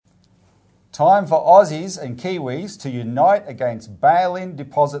Time for Aussies and Kiwis to unite against bail-in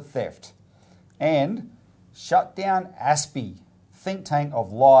deposit theft. And shut down ASPI, think tank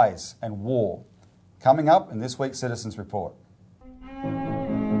of lies and war. Coming up in this week's Citizens Report.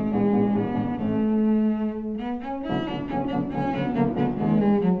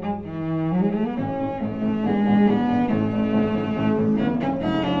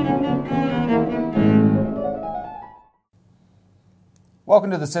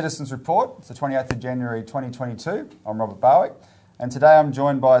 Welcome to the Citizens Report. It's the 28th of January 2022. I'm Robert Barwick, and today I'm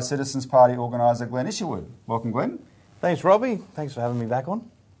joined by Citizens Party organiser Glenn Isherwood. Welcome, Glenn. Thanks, Robbie. Thanks for having me back on.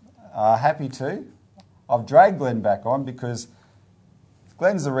 Happy to. I've dragged Glenn back on because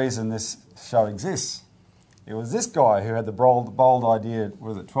Glenn's the reason this show exists. It was this guy who had the bold idea,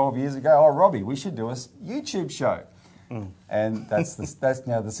 was it 12 years ago? Oh, Robbie, we should do a YouTube show. And that's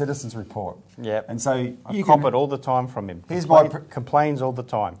now the Citizens Report. Yeah. And so I cop it all the time from him. Complains all the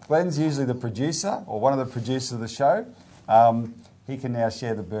time. Glenn's usually the producer or one of the producers of the show. He can now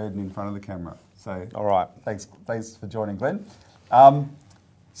share the burden in front of the camera. So all right. Thanks for joining, Glenn.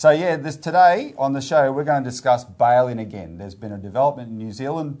 Today on the show we're going to discuss bail-in again. There's been a development in New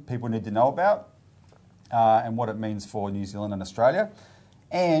Zealand people need to know about and what it means for New Zealand and Australia.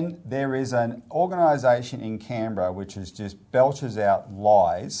 And there is an organisation in Canberra which is just belches out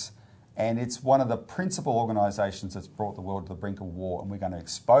lies, and it's one of the principal organisations that's brought the world to the brink of war, and we're going to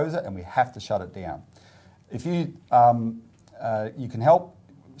expose it and we have to shut it down. If you you can help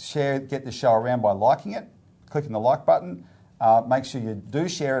get the show around by liking it, clicking the like button. Make sure you do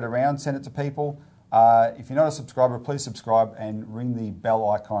share it around, send it to people. If you're not a subscriber, please subscribe and ring the bell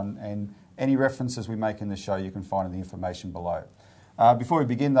icon, and any references we make in the show you can find in the information below. Before we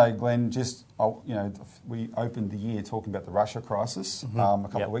begin though, Glenn, we opened the year talking about the Russia crisis a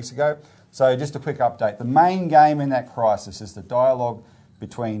couple of weeks ago. So just a quick update. The main game in that crisis is the dialogue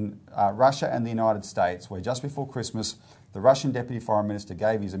between Russia and the United States, where just before Christmas, the Russian Deputy Foreign Minister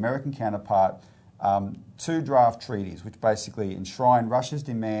gave his American counterpart two draft treaties, which basically enshrine Russia's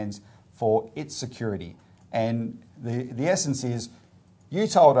demands for its security. And the essence is, you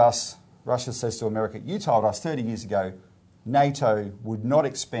told us, Russia says to America, you told us 30 years ago NATO would not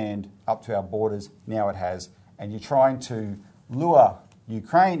expand up to our borders, now it has, and you're trying to lure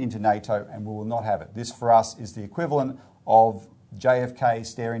Ukraine into NATO, and we will not have it. This for us is the equivalent of JFK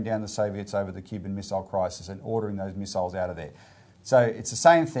staring down the Soviets over the Cuban Missile Crisis and ordering those missiles out of there. So it's the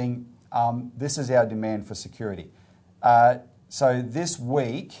same thing. This is our demand for security. So this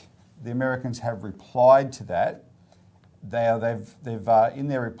week, the Americans have replied to that. They've in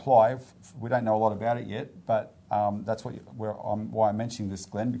their reply, we don't know a lot about it yet, but that's why I'm mentioning this,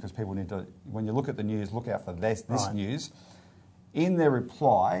 Glenn, because people need to, when you look at the news, look out for this right. News. In their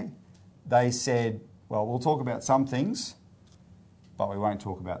reply, they said, well, we'll talk about some things, but we won't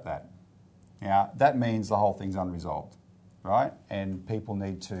talk about that. Now, that means the whole thing's unresolved, right? And people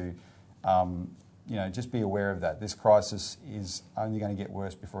need to just be aware of that. This crisis is only going to get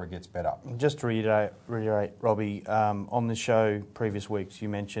worse before it gets better. Just to reiterate, Robbie, on the show previous weeks, you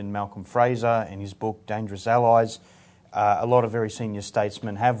mentioned Malcolm Fraser and his book, Dangerous Allies. A lot of very senior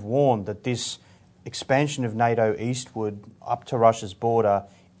statesmen have warned that this expansion of NATO eastward up to Russia's border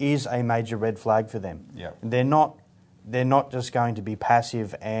is a major red flag for them. Yeah. They're not just going to be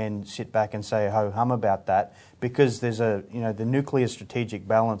passive and sit back and say ho-hum about that, because there's the nuclear strategic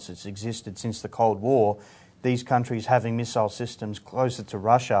balance that's existed since the Cold War. These countries having missile systems closer to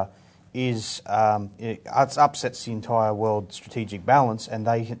Russia it upsets the entire world strategic balance, and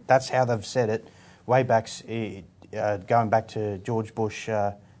that's how they've said it way back, going back to George Bush,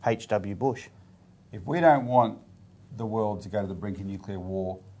 H.W. Bush. If we don't want the world to go to the brink of nuclear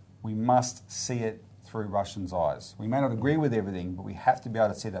war, we must see it through Russians' eyes. We may not agree with everything, but we have to be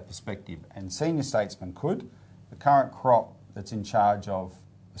able to see that perspective. And senior statesmen could. The current crop that's in charge of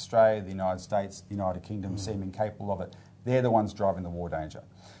Australia, the United States, the United Kingdom seem incapable of it. They're the ones driving the war danger.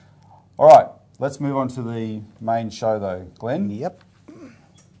 All right, let's move on to the main show though, Glenn. Yep.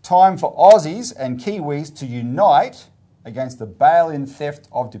 Time for Aussies and Kiwis to unite against the bail-in theft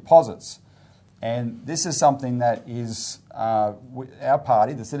of deposits. And this is something that is our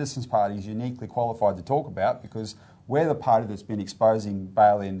party, the Citizens Party, is uniquely qualified to talk about, because we're the party that's been exposing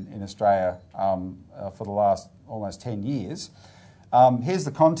bail-in in Australia for the last almost 10 years. Here's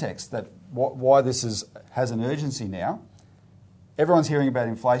the context that why this has an urgency now. Everyone's hearing about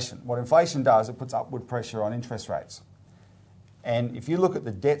inflation. What inflation does, it puts upward pressure on interest rates. And if you look at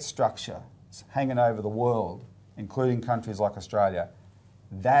the debt structure hanging over the world, including countries like Australia,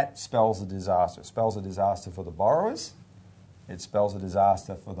 that spells a disaster. It spells a disaster for the borrowers. It spells a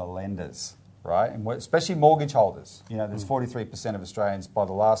disaster for the lenders, right? And especially mortgage holders. You know, there's 43% of Australians, by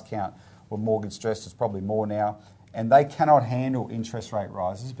the last count, were mortgage stressed. It's probably more now. And they cannot handle interest rate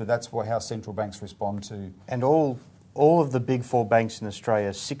rises, but that's how central banks respond to. And all of the big four banks in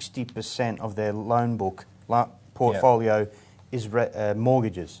Australia, 60% of their loan book portfolio is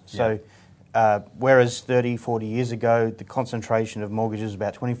mortgages. So whereas 30, 40 years ago, the concentration of mortgages was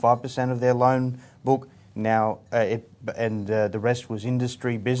about 25% of their loan book, now the rest was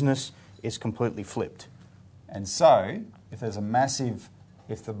industry, business, it's completely flipped. And so if there's a massive...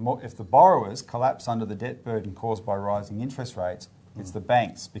 If the borrowers collapse under the debt burden caused by rising interest rates, it's the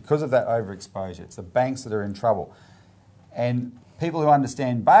banks. Because of that overexposure, it's the banks that are in trouble. And people who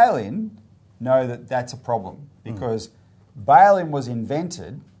understand bail-in know that that's a problem because bail-in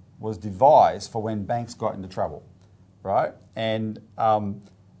was devised for when banks got into trouble, right? And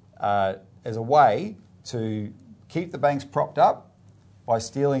as a way to keep the banks propped up by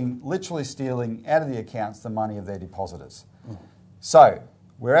literally stealing out of the accounts the money of their depositors. So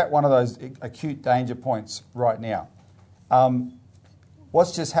we're at one of those acute danger points right now.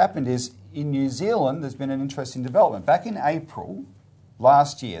 What's just happened is in New Zealand, there's been an interesting development. Back in April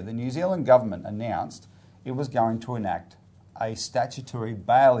last year, the New Zealand government announced it was going to enact a statutory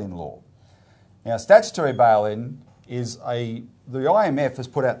bail-in law. Now, statutory bail-in is the IMF has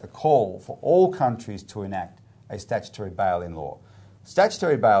put out the call for all countries to enact a statutory bail-in law.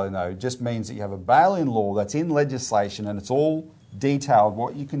 Statutory bail-in, though, just means that you have a bail-in law that's in legislation and it's all detailed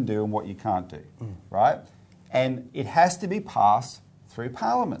what you can do and what you can't do, right? And it has to be passed through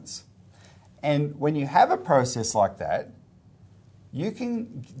parliaments. And when you have a process like that, you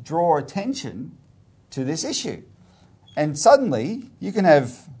can draw attention to this issue. And suddenly, you can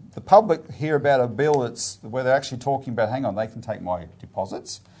have the public hear about a bill where they're actually talking about, hang on, they can take my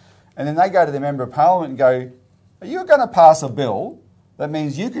deposits. And then they go to the Member of Parliament and go, are you going to pass a bill that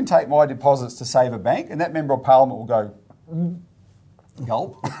means you can take my deposits to save a bank? And that Member of Parliament will go,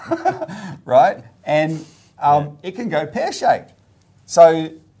 gulp, right? And it can go pear-shaped. So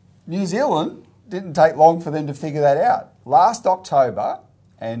New Zealand didn't take long for them to figure that out. Last October,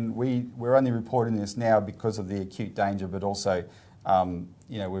 and we're only reporting this now because of the acute danger, but also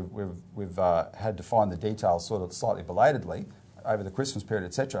we've had to find the details sort of slightly belatedly over the Christmas period,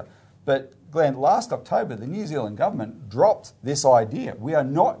 etc. But Glenn, last October, the New Zealand government dropped this idea. We are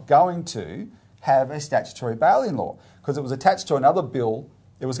not going to have a statutory bail-in law because it was attached to another bill.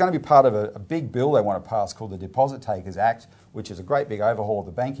 It was going to be part of a big bill they want to pass called the Deposit Takers Act, which is a great big overhaul of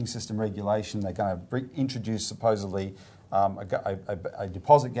the banking system regulation. They're going to introduce supposedly a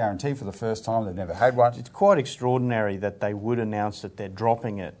deposit guarantee for the first time. They've never had one. It's quite extraordinary that they would announce that they're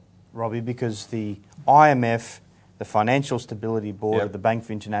dropping it, Robbie, because the IMF, the Financial Stability Board of the Bank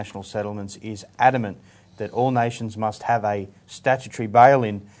for International Settlements, is adamant that all nations must have a statutory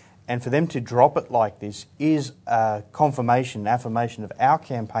bail-in. And for them to drop it like this is a confirmation, affirmation of our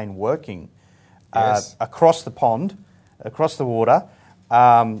campaign working across the pond, across the water.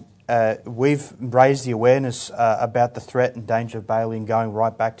 We've raised the awareness about the threat and danger of bail-in going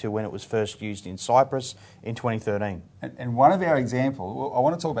right back to when it was first used in Cyprus in 2013. And one of our examples, well, I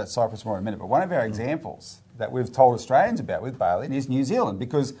want to talk about Cyprus more in a minute, but one of our examples that we've told Australians about with bail-in is New Zealand,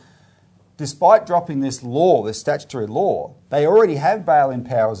 because despite dropping this law, this statutory law, they already have bail-in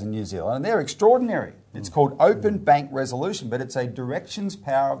powers in New Zealand, and they're extraordinary. It's called open bank resolution, but it's a directions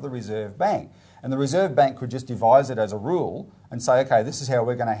power of the Reserve Bank. And the Reserve Bank could just devise it as a rule and say, okay, this is how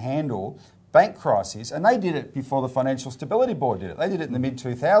we're going to handle bank crises. And they did it before the Financial Stability Board did it. They did it in the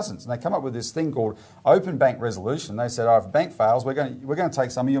mid-2000s. And they come up with this thing called open bank resolution. They said, oh, if a bank fails, we're going to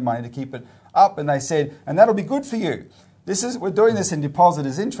take some of your money to keep it up. And they said, and that'll be good for you. We're doing this in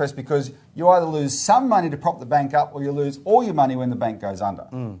depositors' interest because you either lose some money to prop the bank up or you lose all your money when the bank goes under,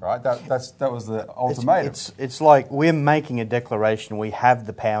 right? That was the ultimatum. It's like we're making a declaration. We have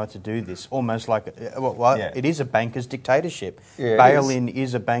the power to do this, almost like it is a banker's dictatorship. Yeah, bail-in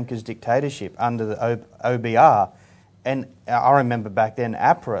is a banker's dictatorship under the OBR. And I remember back then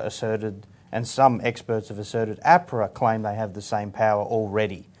APRA asserted, and some experts have asserted, APRA claim they have the same power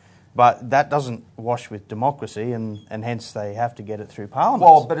already. But that doesn't wash with democracy, and hence they have to get it through Parliament.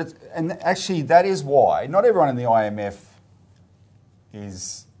 Well, and actually that is why not everyone in the IMF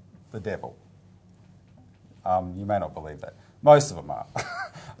is the devil. You may not believe that. Most of them are.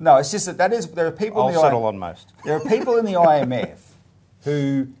 No, it's just there are people. I'll settle on most. There are people in the IMF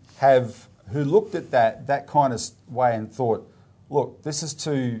who looked at that kind of way and thought, look, this is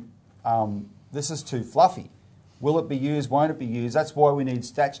too fluffy. Will it be used? Won't it be used? That's why we need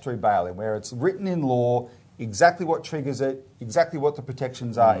statutory bail-in, where it's written in law exactly what triggers it, exactly what the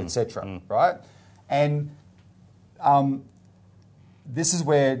protections are, etc. Right? And this is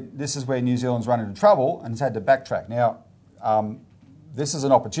where New Zealand's run into trouble and has had to backtrack. Now, this is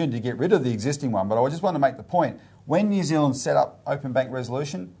an opportunity to get rid of the existing one. But I just want to make the point, when New Zealand set up open bank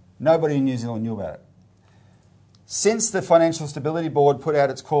resolution, nobody in New Zealand knew about it. Since the Financial Stability Board put out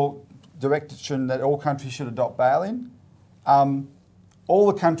its call direction that all countries should adopt bail-in, all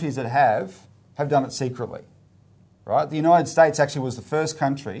the countries that have done it secretly, right? The United States actually was the first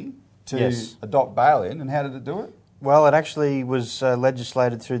country to adopt bail-in, and how did it do it? Well, it actually was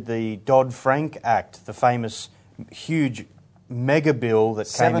legislated through the Dodd-Frank Act, the famous huge mega bill that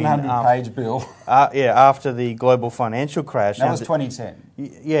came in 700-page bill. After the global financial crash. That was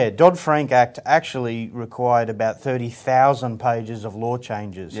 2010. Yeah, Dodd-Frank Act actually required about 30,000 pages of law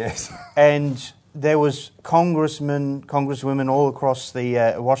changes. Yes. And there was congresswomen all across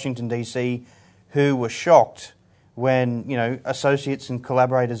the Washington, D.C. who were shocked when, associates and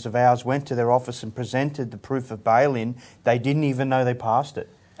collaborators of ours went to their office and presented the proof of bail-in. They didn't even know they passed it.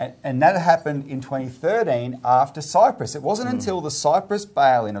 And that happened in 2013 after Cyprus. It wasn't until the Cyprus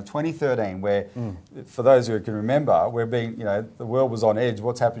bail-in of 2013 where, for those who can remember, the world was on edge.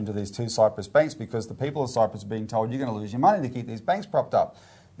 What's happening to these two Cyprus banks? Because the people of Cyprus are being told, you're going to lose your money to keep these banks propped up.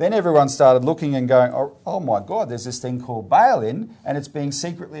 Then everyone started looking and going, oh my God, there's this thing called bail-in, and it's being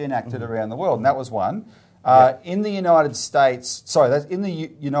secretly enacted around the world. And that was one. In the United States, in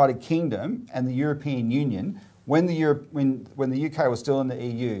the United Kingdom and the European Union, when the UK was still in the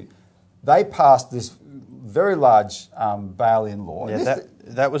EU, they passed this very large bail-in law. Yeah,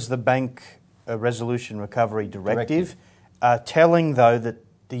 that was the Bank Resolution Recovery Directive. Telling, though, that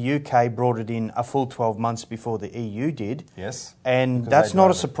the UK brought it in a full 12 months before the EU did. Yes. And that's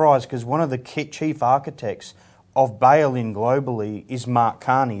not a surprise, because one of the chief architects of bail-in globally is Mark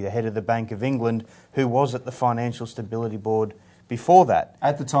Carney, the head of the Bank of England, who was at the Financial Stability Board before that.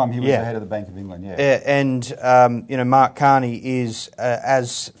 At the time, he was the head of the Bank of England, And Mark Carney is,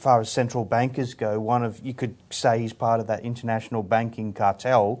 as far as central bankers go, you could say he's part of that international banking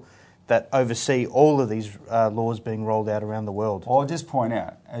cartel that oversee all of these laws being rolled out around the world. Well, I'll just point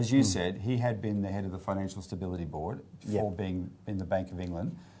out, as you said, he had been the head of the Financial Stability Board before being in the Bank of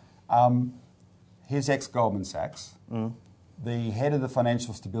England. He's ex-Goldman Sachs. The head of the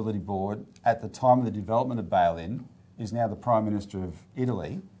Financial Stability Board at the time of the development of bail-in is now the Prime Minister of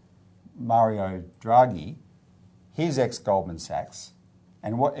Italy, Mario Draghi. He's ex-Goldman Sachs.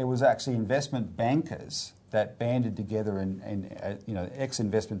 And it was actually investment bankers that banded together and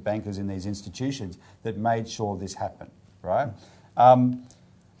ex-investment bankers in these institutions that made sure this happened, right?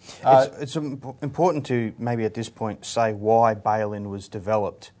 It's important to maybe at this point say why bail-in was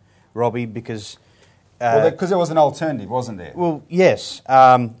developed, Robbie, because... because there was an alternative, wasn't there? Well, yes.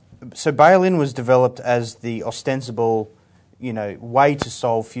 So bail-in was developed as the ostensible, way to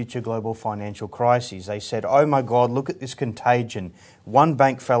solve future global financial crises. They said, oh my God, look at this contagion. One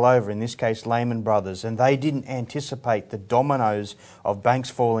bank fell over, in this case Lehman Brothers, and they didn't anticipate the dominoes of banks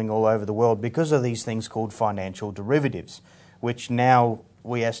falling all over the world because of these things called financial derivatives, which now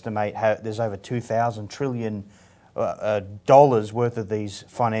we estimate there's over $2,000 trillion worth of these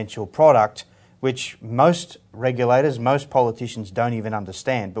financial products, which most regulators, most politicians don't even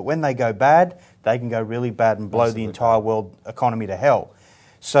understand. But when they go bad, they can go really bad and blow the entire world economy to hell.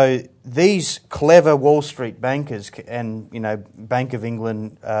 So these clever Wall Street bankers and, Bank of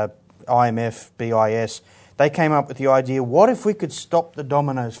England, IMF, BIS, they came up with the idea, what if we could stop the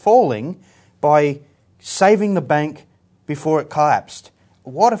dominoes falling by saving the bank before it collapsed?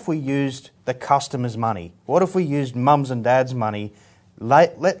 What if we used the customer's money? What if we used mums and dads' money?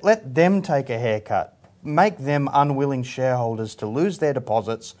 Let them take a haircut, make them unwilling shareholders to lose their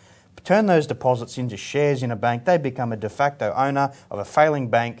deposits, turn those deposits into shares in a bank. They become a de facto owner of a failing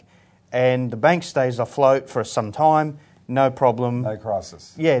bank, and the bank stays afloat for some time, no problem. No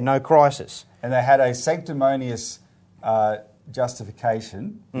crisis. Yeah, no crisis. And they had a sanctimonious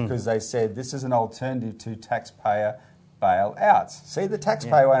justification because they said this is an alternative to taxpayer bailouts. See, the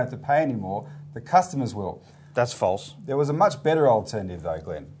taxpayer won't have to pay anymore, the customers will. That's false. There was a much better alternative though,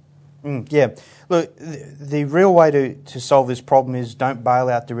 Glenn. Yeah. Look, the real way to solve this problem is don't bail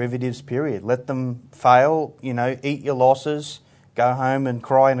out derivatives, period. Let them fail, eat your losses, go home and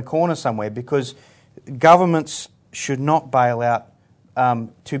cry in a corner somewhere, because governments should not bail out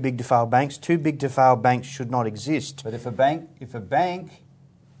too big to fail banks. Too big to fail banks should not exist. But if a bank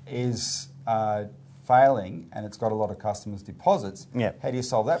is failing and it's got a lot of customers' deposits, how do you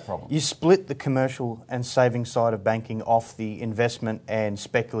solve that problem? You split the commercial and saving side of banking off the investment and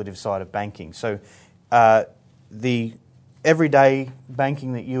speculative side of banking. So the everyday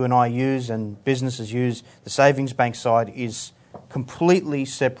banking that you and I use and businesses use, the savings bank side is completely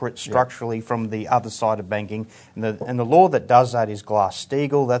separate structurally from the other side of banking. And the law that does that is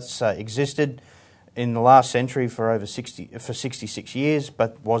Glass-Steagall. That's existed in the last century for 66 years,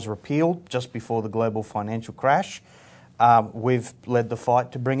 but was repealed just before the global financial crash. We've led the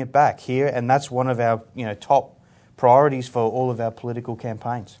fight to bring it back here, and that's one of our top priorities for all of our political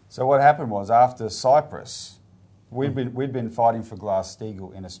campaigns. So what happened was, after Cyprus, we'd been fighting for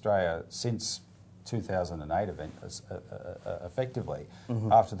Glass-Steagall in Australia since 2008, effectively,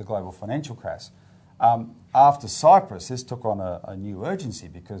 after the global financial crash. After Cyprus, this took on a new urgency,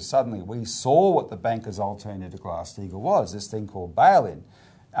 because suddenly we saw what the bankers' alternative to Glass-Steagall was, this thing called bail-in.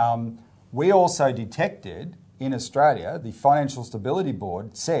 We also detected in Australia, the Financial Stability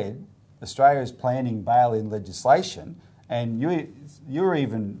Board said Australia is planning bail-in legislation, and you're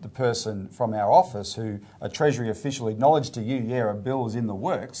even the person from our office who a Treasury official acknowledged to you, yeah, a bill is in the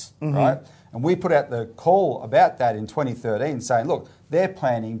works, right? And we put out the call about that in 2013 saying, look, they're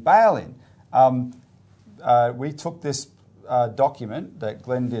planning bail-in. We took this document that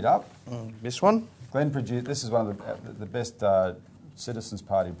Glenn did up. This one? Glenn produced, this is one of the best Citizens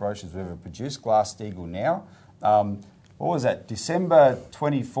Party brochures we've ever produced, Glass-Steagall Now. What was that, December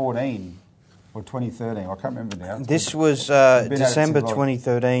 2014 or 2013? I can't remember now. This was December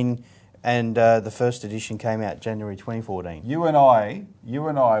 2013, and the first edition came out January 2014. You and I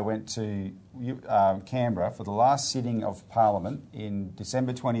went to Canberra for the last sitting of Parliament in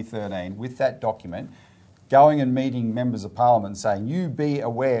December 2013 with that document, going and meeting members of Parliament saying, you be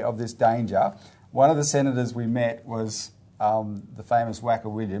aware of this danger. One of the senators we met was the famous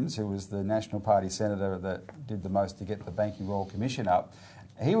Wacker Williams, who was the National Party senator that did the most to get the Banking Royal Commission up.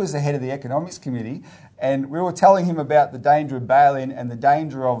 He was the head of the Economics Committee, and we were telling him about the danger of bail-in and the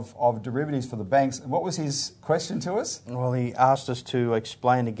danger of derivatives for the banks. And what was his question to us? Well, he asked us to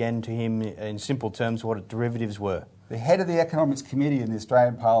explain again to him in simple terms what derivatives were. The head of the Economics Committee in the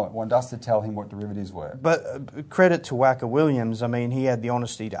Australian Parliament wanted us to tell him what derivatives were. But credit to Wacker Williams, I mean, he had the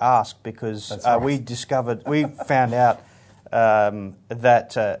honesty to ask, because right. we found out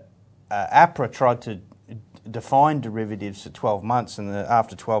that APRA tried to define derivatives for 12 months, and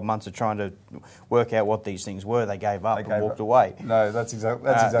after 12 months of trying to work out what these things were, they gave up and walked away. No, that's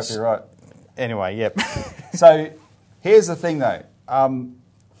exactly right. Anyway, yep. So here's the thing, though.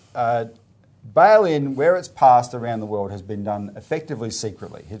 Bail-in, where it's passed around the world, has been done effectively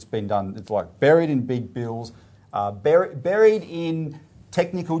secretly. It's been done, it's like buried in big bills, buried in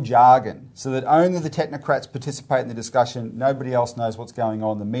technical jargon, so that only the technocrats participate in the discussion. Nobody else knows what's going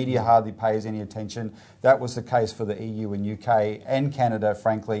on. The media hardly pays any attention. That was the case for the EU and UK and Canada,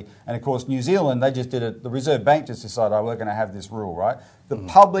 frankly. And of course, New Zealand, they just did it. The Reserve Bank just decided, oh, we're going to have this rule, right? The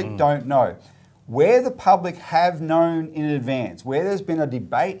public don't know. Where the public have known in advance, where there's been a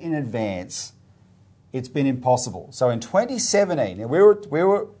debate in advance, it's been impossible. So in 2017, and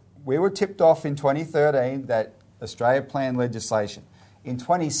we were tipped off in 2013 that Australia planned legislation. In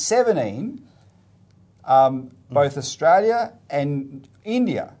 2017, both Australia and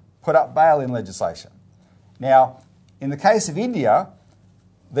India put up bail-in legislation. Now, in the case of India,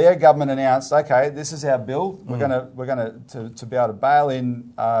 their government announced, okay, this is our bill. We're going to be able to bail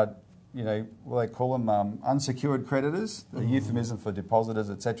in, what do they call them, unsecured creditors, the euphemism for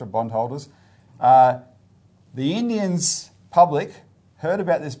depositors, etc., bondholders. The Indians' public heard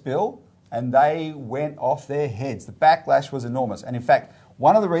about this bill, and they went off their heads. The backlash was enormous. And in fact,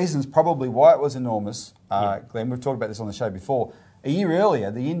 one of the reasons probably why it was enormous, Glenn, we've talked about this on the show before, a year earlier,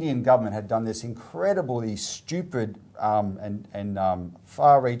 the Indian government had done this incredibly stupid and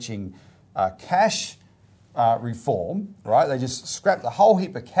far-reaching cash reform, right? They just scrapped a whole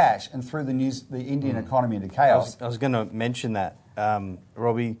heap of cash and threw the Indian economy into chaos. I was going to mention that,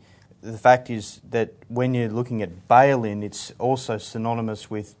 Robbie. The fact is that when you're looking at bail-in, it's also synonymous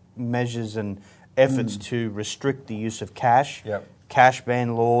with measures and efforts to restrict the use of cash, cash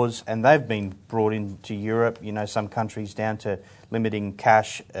ban laws, and they've been brought into Europe, some countries down to limiting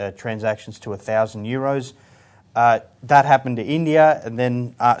cash transactions to €1,000. That happened to India, and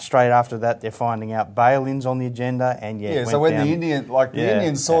then straight after that, they're finding out bail-ins on the agenda, and so when the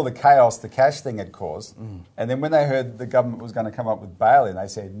Indians saw the chaos the cash thing had caused, and then when they heard the government was going to come up with bail-in, they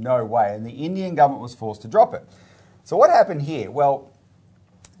said no way, and the Indian government was forced to drop it. So what happened here? Well,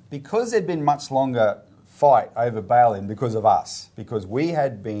 because there'd been much longer fight over bail-in because of us, because we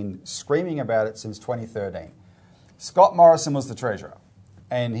had been screaming about it since 2013. Scott Morrison was the Treasurer,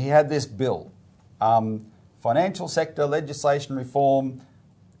 and he had this bill, Financial Sector Legislation Reform,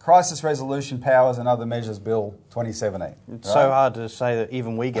 Crisis Resolution Powers and Other Measures Bill 2017. It's so hard to say that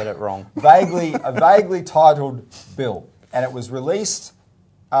even we get it wrong. A vaguely titled bill, and it was released,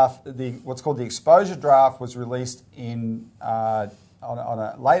 what's called the exposure draft was released late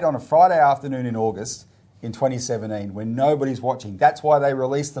on a Friday afternoon in August in 2017 when nobody's watching. That's why they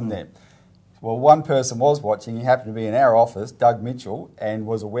released them then. Well, one person was watching. He happened to be in our office, Doug Mitchell, and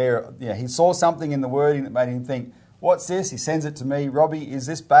was aware. He saw something in the wording that made him think, "What's this?" He sends it to me. Robbie, is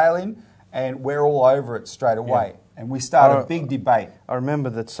this bail-in? And we're all over it straight away. Yeah. And we started a big debate. I remember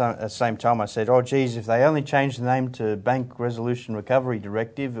that at the same time I said, "Oh, geez, if they only changed the name to Bank Resolution Recovery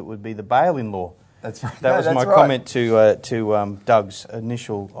Directive, it would be the bail-in law." That's right. That was my comment to Doug's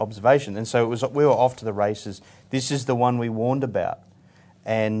initial observation, and so we were off to the races. This is the one we warned about.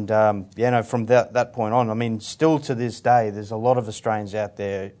 And from that point on, I mean, still to this day, there's a lot of Australians out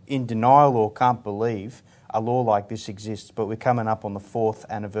there in denial or can't believe a law like this exists, but we're coming up on the 4th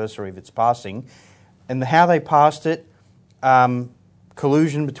anniversary of its passing. And how they passed it,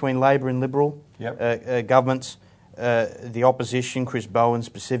 collusion between Labor and Liberal governments, the opposition, Chris Bowen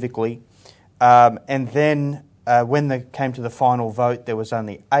specifically. And then when they came to the final vote, there was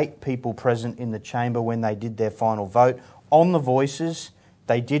only 8 people present in the chamber when they did their final vote. On the voices,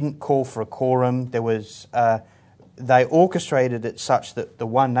 they didn't call for a quorum. There was, they orchestrated it such that the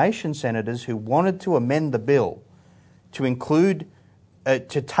One Nation senators who wanted to amend the bill to include,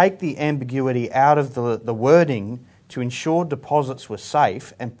 to take the ambiguity out of the wording to ensure deposits were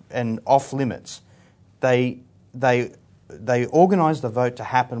safe and off limits, they organised the vote to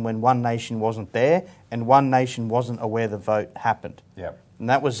happen when One Nation wasn't there and One Nation wasn't aware the vote happened. Yep. And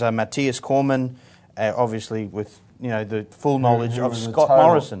that was Matthias Cormann, obviously with the full knowledge of Scott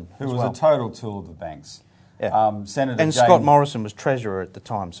Morrison, who was a total tool of the banks. Yeah. Senator Scott Morrison was treasurer at the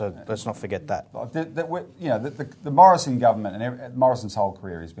time, so let's not forget that. The Morrison government and Morrison's whole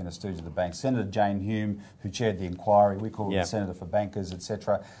career has been a stooge of the banks. Senator Jane Hume, who chaired the inquiry, we call her the Senator for Bankers,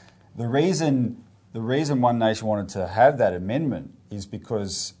 etc. The reason One Nation wanted to have that amendment is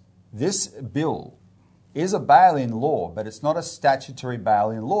because this bill is a bail-in law, but it's not a statutory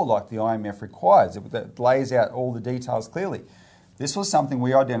bail-in law like the IMF requires. It lays out all the details clearly. This was something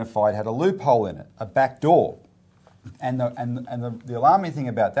we identified had a loophole in it, a back door. And the alarming thing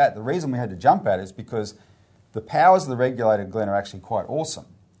about that, the reason we had to jump at it is because the powers of the regulator, Glenn, are actually quite awesome.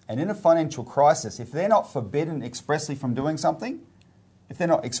 And in a financial crisis, if they're not forbidden expressly from doing something, if they're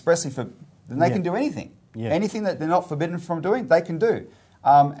not expressly forbidden, then they can do anything. Yeah. Anything that they're not forbidden from doing, they can do.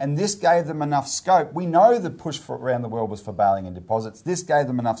 And this gave them enough scope. We know the push around the world was for bailing in deposits. This gave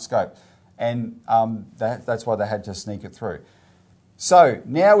them enough scope. And that's why they had to sneak it through. So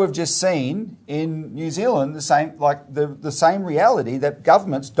now we've just seen in New Zealand the same reality that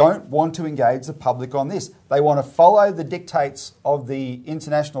governments don't want to engage the public on this. They want to follow the dictates of the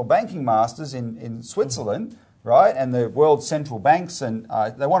international banking masters in Switzerland, right, and the world central banks, and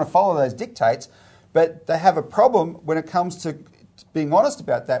they want to follow those dictates, but they have a problem when it comes to being honest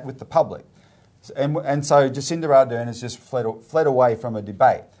about that with the public. And so Jacinda Ardern has just fled away from a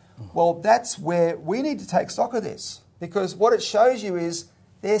debate. Well, that's where we need to take stock of this, because what it shows you is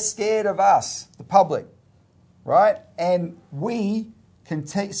they're scared of us, the public, right? And we can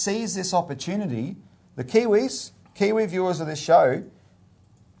seize this opportunity. The Kiwis, Kiwi viewers of this show,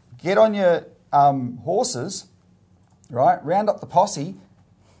 get on your horses, right? Round up the posse.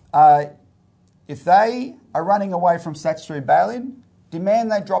 If they are running away from statutory bail-in,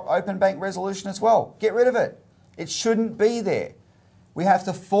 demand they drop open bank resolution as well. Get rid of it. It shouldn't be there. We have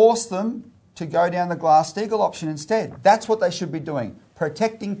to force them to go down the Glass-Steagall option instead. That's what they should be doing,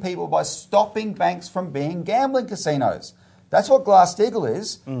 protecting people by stopping banks from being gambling casinos. That's what Glass-Steagall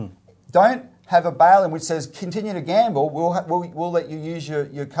is. Don't have a bail-in which says continue to gamble, we'll let you use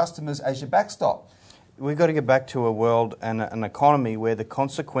your customers as your backstop. We've got to get back to a world and an economy where the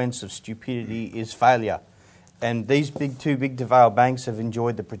consequence of stupidity is failure. And these too big to fail banks have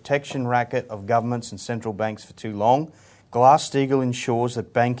enjoyed the protection racket of governments and central banks for too long. Glass-Steagall ensures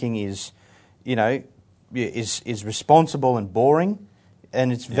that banking is responsible and boring,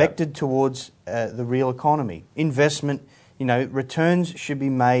 and it's vectored towards the real economy. Investment, returns should be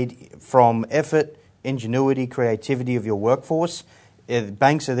made from effort, ingenuity, creativity of your workforce.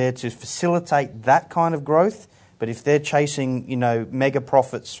 Banks are there to facilitate that kind of growth, but if they're chasing, mega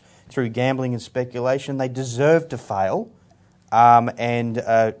profits through gambling and speculation, they deserve to fail.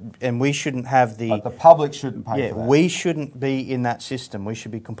 And we shouldn't have But the public shouldn't pay for that. We shouldn't be in that system. We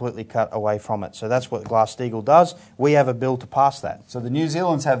should be completely cut away from it. So that's what Glass-Steagall does. We have a bill to pass that. So the New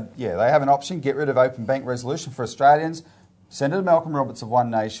Zealanders they have an option, get rid of open bank resolution for Australians. Senator Malcolm Roberts of One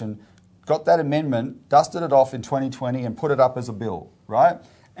Nation got that amendment, dusted it off in 2020 and put it up as a bill, right?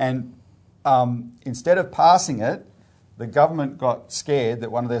 And instead of passing it, the government got scared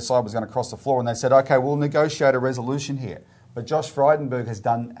that one of their side was going to cross the floor, and they said, okay, we'll negotiate a resolution here. But Josh Frydenberg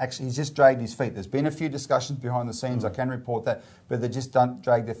he's just dragged his feet. There's been a few discussions behind the scenes, I can report that, but they just don't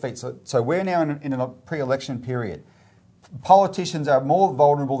drag their feet. So we're now in a pre-election period. politicians are more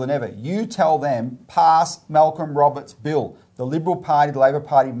vulnerable than ever. You tell them, pass Malcolm Roberts' bill. The Liberal Party, the Labor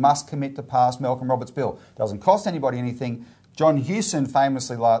Party must commit to pass Malcolm Roberts' bill. Doesn't cost anybody anything. John Hewson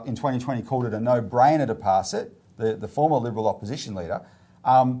famously in 2020 called it a no-brainer to pass it, the former Liberal opposition leader.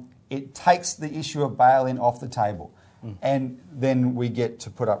 It takes the issue of bail-in off the table. And then we get to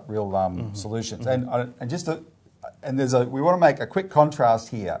put up real solutions. And we want to make a quick contrast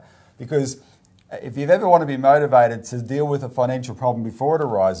here, because if you ever want to be motivated to deal with a financial problem before it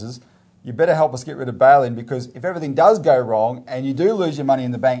arises, you better help us get rid of bail-in, because if everything does go wrong and you do lose your money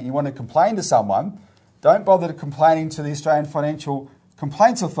in the bank and you want to complain to someone, don't bother complaining to the Australian Financial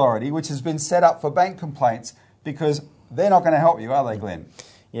Complaints Authority, which has been set up for bank complaints, because they're not going to help you, are they, Glenn?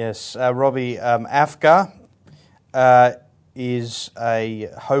 Yes, Robbie, AFCA is a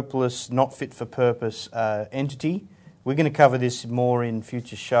hopeless, not fit for purpose entity. We're going to cover this more in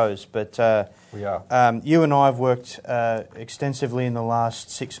future shows, but we are. You and I have worked extensively in the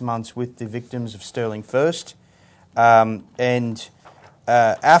last 6 months with the victims of Sterling First, and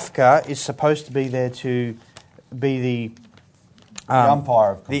AFCA is supposed to be there to be the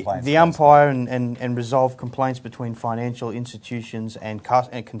umpire of complaints. The umpire and resolve complaints between financial institutions and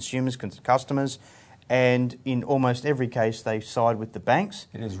consumers, customers. And in almost every case, they side with the banks.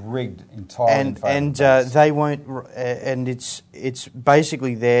 It is rigged entirely. And they won't. And it's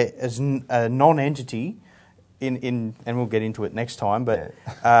basically there as a non-entity. And we'll get into it next time. But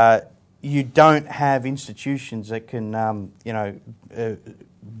you don't have institutions that can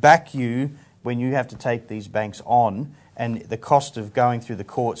back you when you have to take these banks on. And the cost of going through the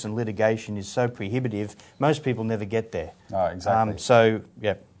courts and litigation is so prohibitive. Most people never get there. Oh, exactly.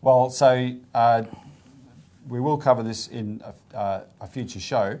 We will cover this in a future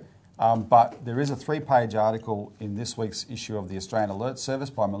show, but there is a 3-page article in this week's issue of the Australian Alert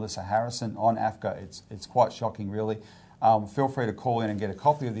Service by Melissa Harrison on AFCA. It's quite shocking, really. Feel free to call in and get a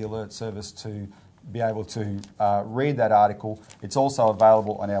copy of the Alert Service to be able to read that article. It's also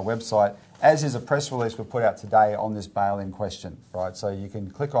available on our website, as is a press release we put out today on this bail-in question, right? So you can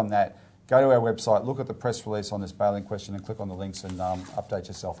click on that, go to our website, look at the press release on this bail-in question and click on the links and update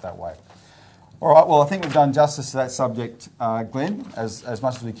yourself that way. All right, well, I think we've done justice to that subject, Glenn, as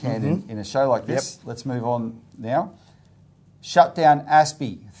much as we can in a show like this. Yep. Let's move on now. Shut down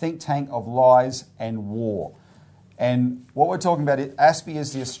ASPI, think tank of lies and war. And what we're talking about, ASPI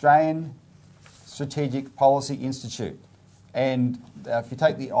is the Australian Strategic Policy Institute. And if you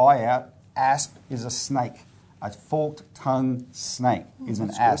take the I out, ASP is a snake. A forked-tongued snake is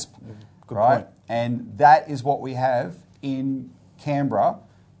an ASP, good right? point. And that is what we have in Canberra.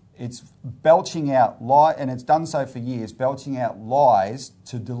 It's belching out and it's done so for years, belching out lies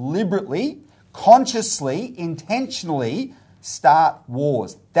to deliberately, consciously, intentionally start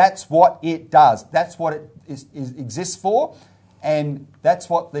wars. That's what it does. That's what it exists for, and that's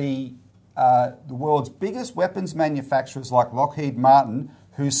what the world's biggest weapons manufacturers like Lockheed Martin,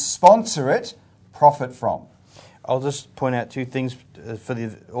 who sponsor it, profit from. I'll just point out 2 things for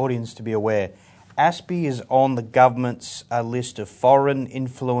the audience to be aware. ASPI is on the government's list of Foreign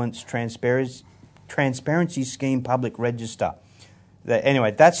Influence Transparency Scheme Public Register.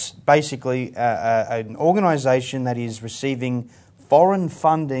 Anyway, that's basically an organisation that is receiving foreign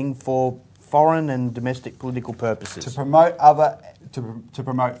funding for foreign and domestic political purposes. To promote to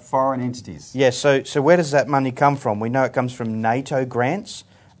promote foreign entities. Yes, so where does that money come from? We know it comes from NATO grants,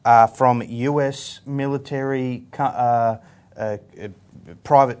 from US military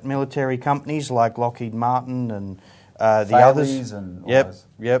private military companies like Lockheed Martin and the others. And all those.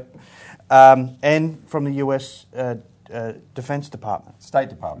 Yep. And from the US Defence Department. State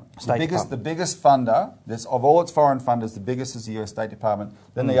Department. The biggest funder, of all its foreign funders, the biggest is the US State Department.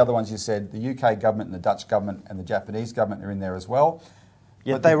 Then the other ones you said, the UK government and the Dutch government and the Japanese government are in there as well.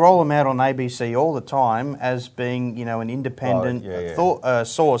 Yet they roll them out on ABC all the time as being, an independent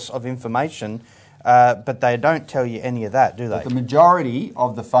source of information. But they don't tell you any of that, do they? But the majority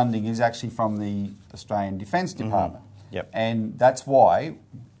of the funding is actually from the Australian Defence Department. Yep. And that's why,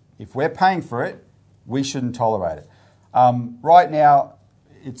 if we're paying for it, we shouldn't tolerate it. Right now,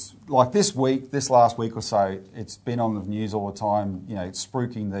 it's like this last week or so, it's been on the news all the time, it's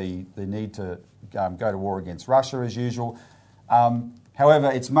spruiking the need to go to war against Russia as usual.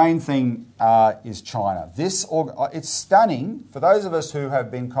 However, its main thing is China. It's stunning, for those of us who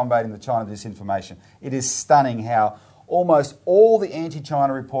have been combating the China disinformation, it is stunning how almost all the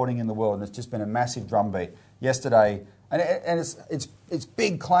anti-China reporting in the world, and it's just been a massive drumbeat yesterday, and it's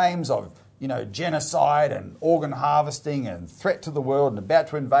big claims of genocide and organ harvesting and threat to the world and about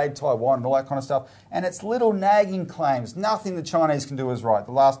to invade Taiwan and all that kind of stuff. And it's little nagging claims. Nothing the Chinese can do is right.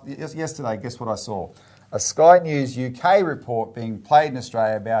 Yesterday, guess what I saw? a Sky News UK report being played in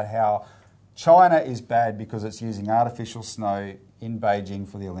Australia about how China is bad because it's using artificial snow in Beijing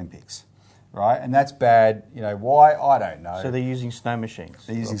for the Olympics, right? And that's bad. You know, why? I don't know. So they're using snow machines.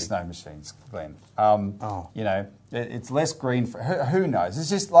 They're using snow machines, Glenn. Oh. You know, it's less green. Who knows? It's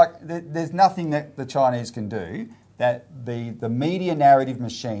just like there's nothing that the Chinese can do that the media narrative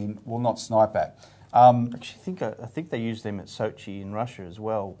machine will not snipe at. Actually, I think they used them at Sochi in Russia as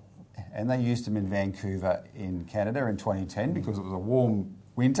well. And they used them in Vancouver in Canada in 2010 because it was a warm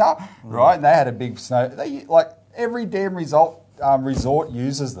winter, right? And they had a big snow. They like every damn resort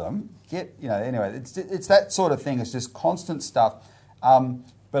uses them. Anyway, it's that sort of thing. It's just constant stuff.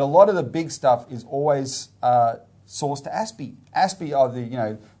 But a lot of the big stuff is always sourced to ASPI. ASPI are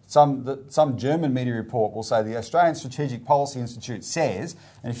the some German media report will say the Australian Strategic Policy Institute says,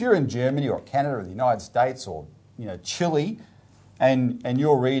 and if you're in Germany or Canada or the United States or Chile, and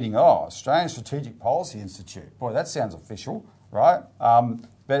you're reading, Australian Strategic Policy Institute, boy, that sounds official, right?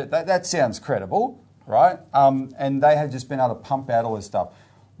 But that sounds credible, right? And they have just been able to pump out all this stuff.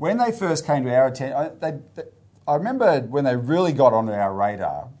 When they first came to our attention, I remember when they really got onto our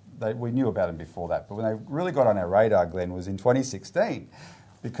radar. We knew about them before that, but when they really got on our radar, Glenn, was in 2016,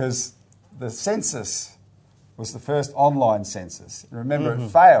 because the census was the first online census. And remember, it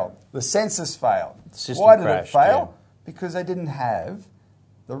failed. The census failed. Why did it fail? Because they didn't have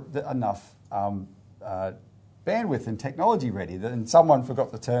enough bandwidth and technology ready, and someone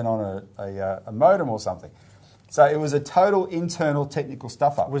forgot to turn on a modem or something. So it was a total internal technical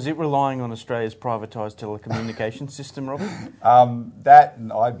stuff-up. Was it relying on Australia's privatised telecommunications system, Robbie? That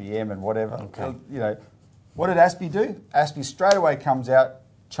and IBM and whatever. Okay. What did ASPI do? ASPI straight away comes out,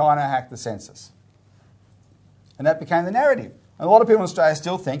 China hacked the census. And that became the narrative. And a lot of people in Australia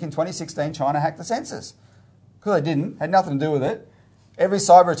still think in 2016 China hacked the census. Because they didn't, had nothing to do with it. Every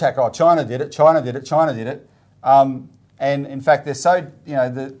cyber attack, China did it, China did it, China did it. And in fact, they're so,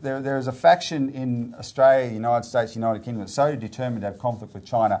 there is a faction in Australia, United States, United Kingdom that's so determined to have conflict with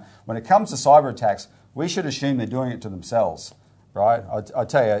China. When it comes to cyber attacks, we should assume they're doing it to themselves, right? I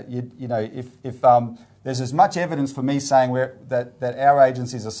tell you, if there's as much evidence for me saying that our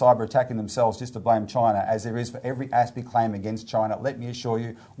agencies are cyber attacking themselves just to blame China as there is for every ASPI claim against China, let me assure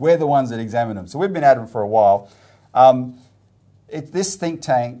you, we're the ones that examine them. So we've been at them for a while. This think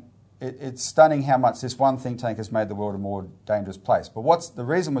tank, it's stunning how much this one think tank has made the world a more dangerous place. But the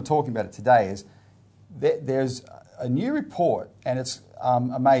reason we're talking about it today is there's a new report, and it's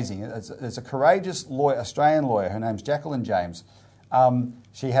amazing. There's a courageous Australian lawyer, her name's Jacqueline James.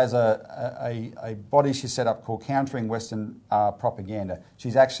 She has a body she set up called Countering Western Propaganda.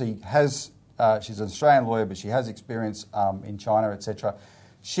 She's an Australian lawyer, but she has experience in China, etc.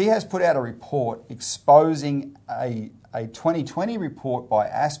 She has put out a report exposing a 2020 report by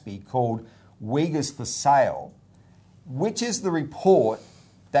ASPI called Uyghurs for Sale, which is the report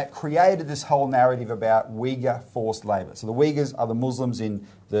that created this whole narrative about Uyghur forced labour. So the Uyghurs are the Muslims in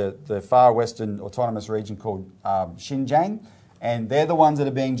the far western autonomous region called Xinjiang, and they're the ones that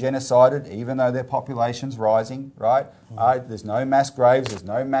are being genocided, even though their population's rising, right? There's no mass graves, there's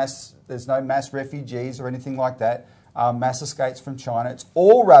no mass refugees or anything like that. Mass escapes from China. It's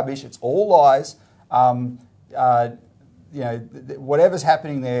all rubbish. It's all lies. Whatever's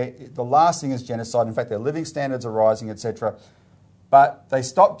happening there, the last thing is genocide. In fact, their living standards are rising, etc. But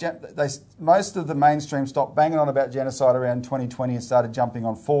most of the mainstream stopped banging on about genocide around 2020 and started jumping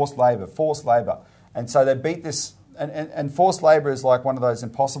on forced labour. And so they beat this. And forced labour is like one of those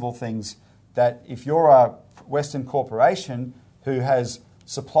impossible things that if you're a Western corporation who has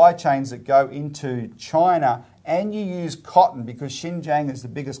supply chains that go into China and you use cotton, because Xinjiang is the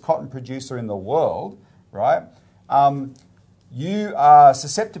biggest cotton producer in the world, right? You are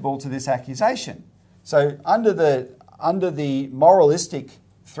susceptible to this accusation. So under the moralistic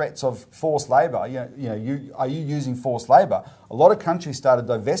threats of forced labour, are you using forced labour? A lot of countries started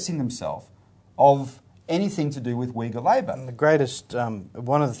divesting themselves of anything to do with Uyghur labour. And the greatest,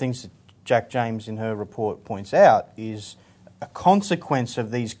 one of the things that Jack James in her report points out is a consequence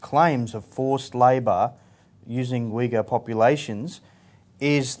of these claims of forced labour using Uyghur populations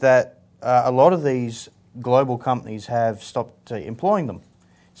is that a lot of these global companies have stopped employing them.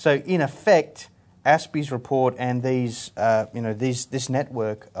 So in effect, ASPI's report and this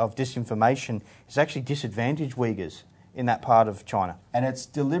network of disinformation has actually disadvantaged Uyghurs in that part of China. And it's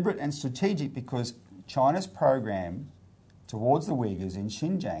deliberate and strategic because China's program towards the Uyghurs in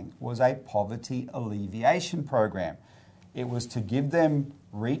Xinjiang was a poverty alleviation program. It was to give them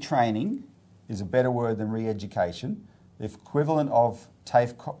retraining, is a better word than re-education, the equivalent of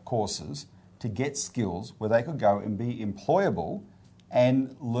TAFE courses, to get skills where they could go and be employable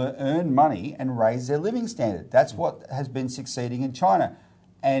and earn money and raise their living standard. That's what has been succeeding in China.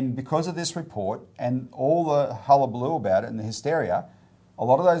 And because of this report and all the hullabaloo about it and the hysteria, a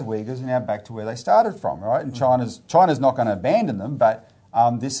lot of those Uyghurs are now back to where they started from, right? And China's not going to abandon them, but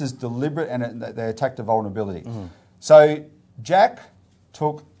this is deliberate and they attacked a vulnerability. So Jack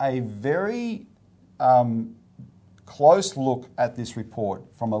took a very close look at this report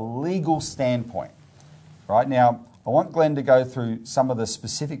from a legal standpoint. Right now, I want Glenn to go through some of the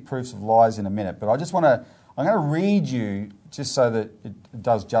specific proofs of lies in a minute, but I'm going to read you, just so that it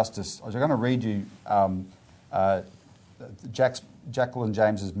does justice, I'm going to read you Jacqueline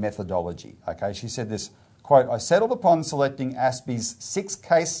James's methodology. Okay, she said this, quote, "I settled upon selecting ASPI's 6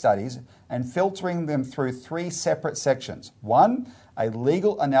 case studies and filtering them through 3 separate sections. 1, a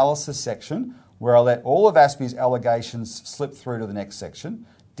legal analysis section, where I let all of ASPI's allegations slip through to the next section,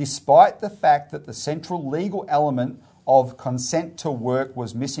 despite the fact that the central legal element of consent to work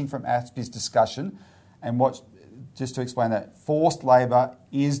was missing from ASPI's discussion." And just to explain that, forced labour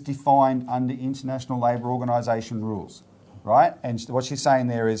is defined under International Labour Organisation rules, right? And what she's saying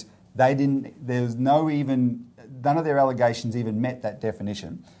there is none of their allegations even met that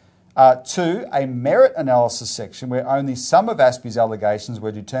definition. 2, a merit analysis section where only some of ASPI's allegations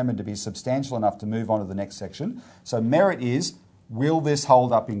were determined to be substantial enough to move on to the next section. So merit is, will this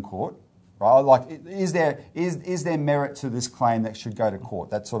hold up in court? Right? Like, is there merit to this claim that should go to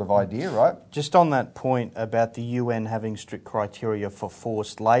court? That sort of idea, right? Just on that point about the UN having strict criteria for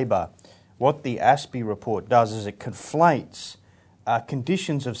forced labour, what the ASPI report does is it conflates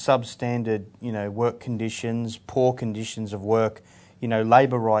conditions of substandard, work conditions, poor conditions of work,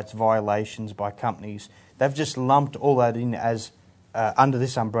 labour rights violations by companies. They've just lumped all that in as under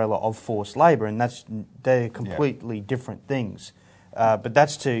this umbrella of forced labour, and they're completely different things. But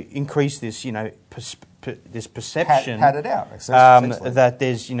that's to increase this, this perception pat it out, that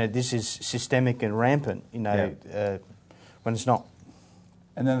there's, this is systemic and rampant, when it's not.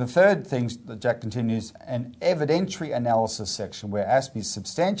 And then the third thing that Jack continues, an evidentiary analysis section where ASPI's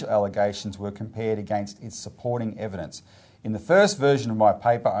substantial allegations were compared against its supporting evidence. In the first version of my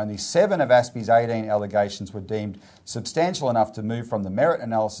paper, only 7 of ASPI's 18 allegations were deemed substantial enough to move from the merit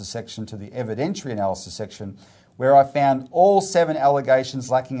analysis section to the evidentiary analysis section, where I found all 7 allegations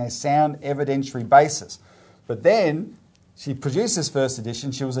lacking a sound evidentiary basis. But then she produced this first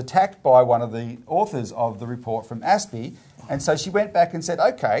edition. She was attacked by one of the authors of the report from ASPI, and so she went back and said,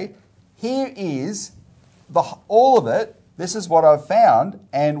 okay, here is all of it. This is what I've found,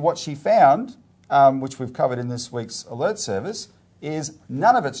 and what she found, which we've covered in this week's alert service, is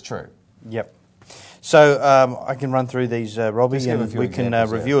none of it's true. Yep. So I can run through these, Robbie, and we can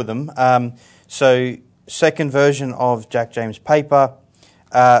review them. So second version of Jack James' paper,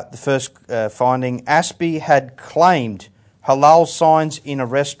 the first finding, ASPI had claimed halal signs in a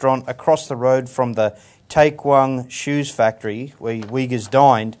restaurant across the road from the Taekwang shoes factory where Uyghurs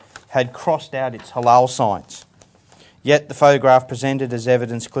dined had crossed out its halal signs. Yet the photograph presented as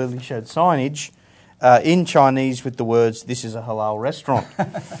evidence clearly showed signage in Chinese with the words, "This is a halal restaurant,"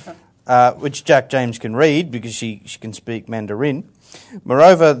 which Jack James can read because she can speak Mandarin.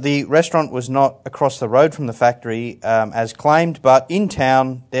 Moreover, the restaurant was not across the road from the factory as claimed, but in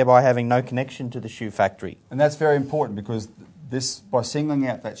town, thereby having no connection to the shoe factory. And that's very important because by singling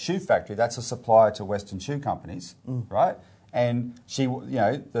out that shoe factory, that's a supplier to Western shoe companies, right? And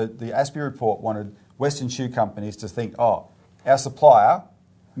the ASPI report wanted Western shoe companies to think, oh, our supplier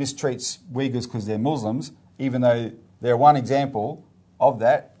mistreats Uyghurs because they're Muslims, even though they're one example of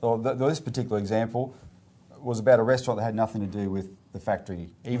that, or this particular example was about a restaurant that had nothing to do with the factory,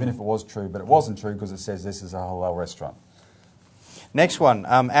 even if it was true, but it wasn't true because it says this is a halal restaurant. Next one,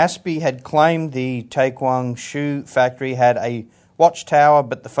 ASPI had claimed the Taekwang shoe factory had a watchtower,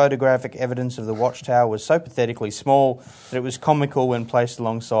 but the photographic evidence of the watchtower was so pathetically small that it was comical when placed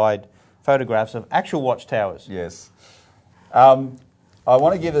alongside photographs of actual watchtowers. Yes. I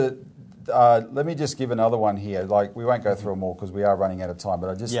want to give let me just give another one here. Like, we won't go through them all because we are running out of time,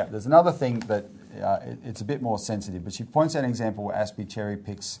 but there's another thing that it's a bit more sensitive, but she points out an example where ASPI cherry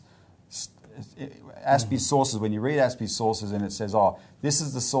picks ASPI's sources. When you read ASPI's sources and it says, oh, this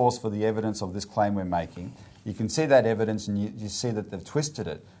is the source for the evidence of this claim we're making, you can see that evidence and you see that they've twisted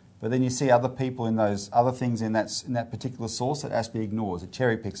it. But then you see other people in those other things in that particular source that ASPI ignores. It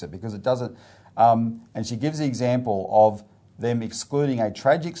cherry picks it because it doesn't. And she gives the example of them excluding a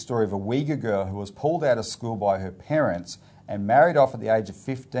tragic story of a Uyghur girl who was pulled out of school by her parents and married off at the age of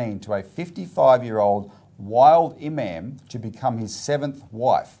 15 to a 55-year-old wild imam to become his 7th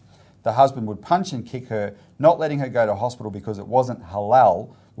wife. The husband would punch and kick her, not letting her go to hospital because it wasn't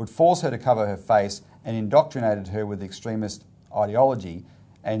halal, would force her to cover her face, and indoctrinated her with extremist ideology.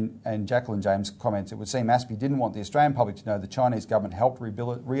 And Jacqueline James comments, it would seem ASPI didn't want the Australian public to know the Chinese government helped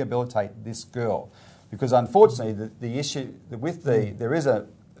rehabilitate this girl. Because unfortunately, the issue with the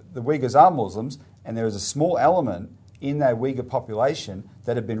Uyghurs are Muslims, and there is a small element in that Uyghur population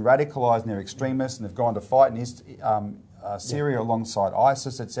that have been radicalised and they're extremists and they've gone to fight in Syria alongside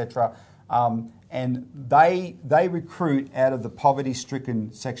ISIS, etc. And they recruit out of the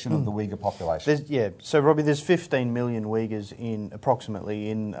poverty-stricken section of the Uyghur population. So Robbie, there's 15 million Uyghurs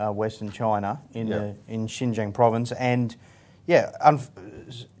approximately in Western China, in Xinjiang province, and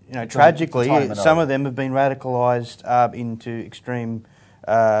tragically, some of them have been radicalised into extreme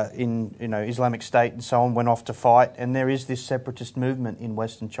Islamic State and so on, went off to fight, and there is this separatist movement in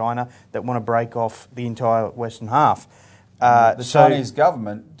Western China that want to break off the entire western half. The Chinese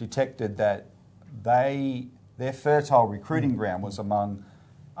government detected that their fertile recruiting ground was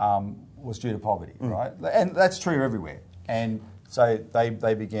due to poverty, right? And that's true everywhere. And so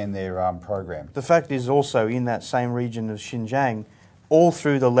they began their program. The fact is also in that same region of Xinjiang, all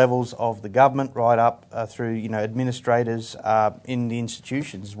through the levels of the government, right up through administrators in the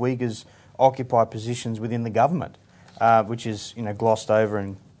institutions, Uyghurs occupy positions within the government, which is glossed over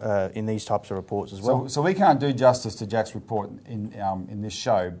in these types of reports as well. So we can't do justice to Jack's report in this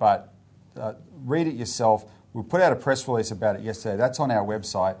show, but read it yourself. We put out a press release about it yesterday. That's on our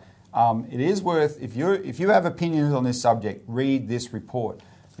website. It is worth, if you have opinions on this subject, read this report,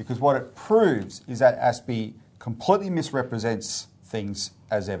 because what it proves is that ASPI completely misrepresents things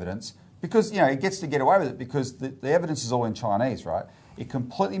as evidence, because it gets to get away with it because the evidence is all in Chinese, right? It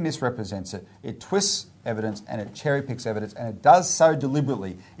completely misrepresents it. It twists evidence and it cherry picks evidence, and it does so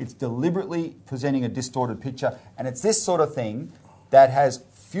deliberately. It's deliberately presenting a distorted picture, and it's this sort of thing that has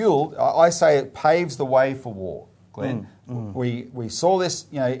fueled, I say it paves the way for war, Glenn. We saw this,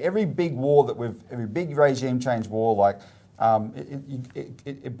 every big war every big regime change war, like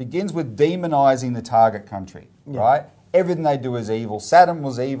it begins with demonising the target country, right? Everything they do is evil. Saddam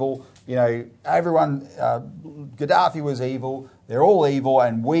was evil. Everyone, Gaddafi was evil. They're all evil,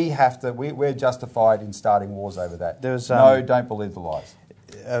 and we're justified in starting wars over that. No, don't believe the lies.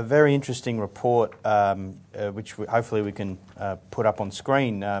 A very interesting report, which hopefully we can put up on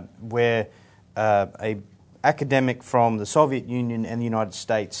screen, where a academic from the Soviet Union and the United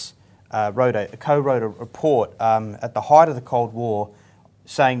States co-wrote a report at the height of the Cold War,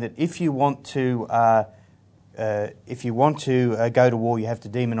 saying that if you want to go to war, you have to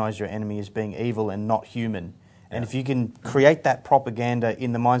demonise your enemy as being evil and not human. And if you can create that propaganda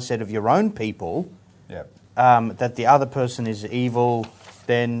in the mindset of your own people, that the other person is evil,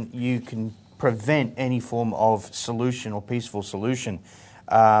 then you can prevent any form of solution or peaceful solution.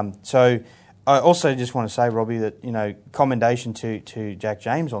 So I also just want to say, Robbie, that commendation to Jack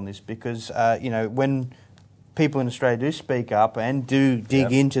James on this, because when people in Australia do speak up and do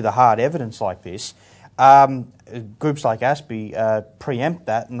dig into the hard evidence like this, groups like ASPI preempt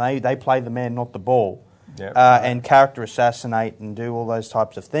that, and they play the man, not the ball, and character assassinate and do all those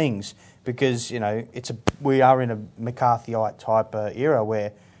types of things, because we are in a McCarthyite type era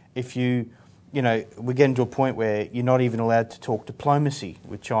where if we're getting to a point where you're not even allowed to talk diplomacy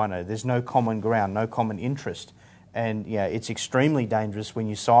with China. There's no common ground, no common interest, and it's extremely dangerous when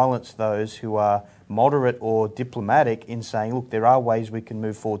you silence those who are moderate or diplomatic in saying, look, there are ways we can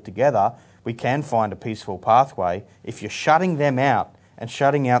move forward together. We can find a peaceful pathway. If you're shutting them out and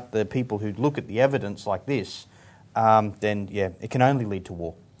shutting out the people who look at the evidence like this, then it can only lead to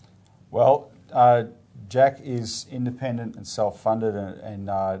war. Well, Jack is independent and self-funded, and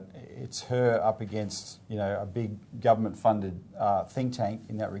it's her up against a big government-funded think tank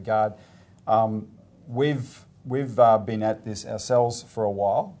in that regard. We've been at this ourselves for a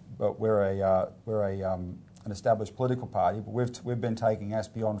while, but we're an established political party. But we've been taking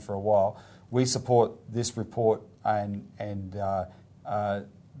ASPI on for a while. We support this report and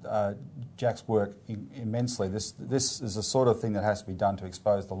Jack's work immensely. This is the sort of thing that has to be done to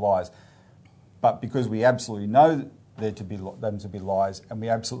expose the lies. But because we absolutely know them to be lies, and we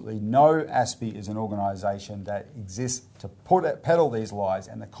absolutely know ASPI is an organisation that exists to peddle these lies,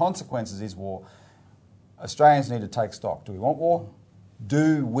 and the consequences is war, Australians need to take stock. Do we want war?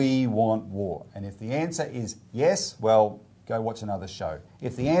 Do we want war? And if the answer is yes, well, go watch another show.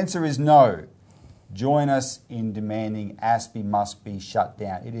 If the answer is no, join us in demanding ASPI must be shut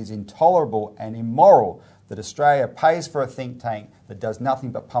down. It is intolerable and immoral that Australia pays for a think tank that does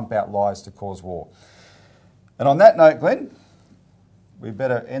nothing but pump out lies to cause war. And on that note, Glenn, we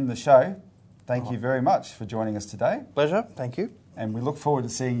better end the show. Thank you very much for joining us today. Pleasure, thank you. And we look forward to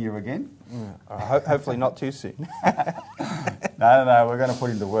seeing you again. Hopefully not too soon. No, we're going to put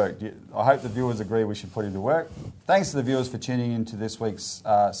him to work. I hope the viewers agree we should put him to work. Thanks to the viewers for tuning in to this week's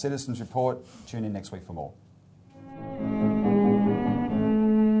Citizens Report. Tune in next week for more.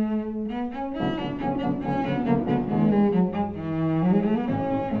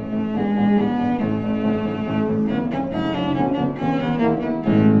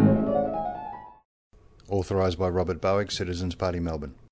 Authorised by Robert Bowick, Citizens Party, Melbourne.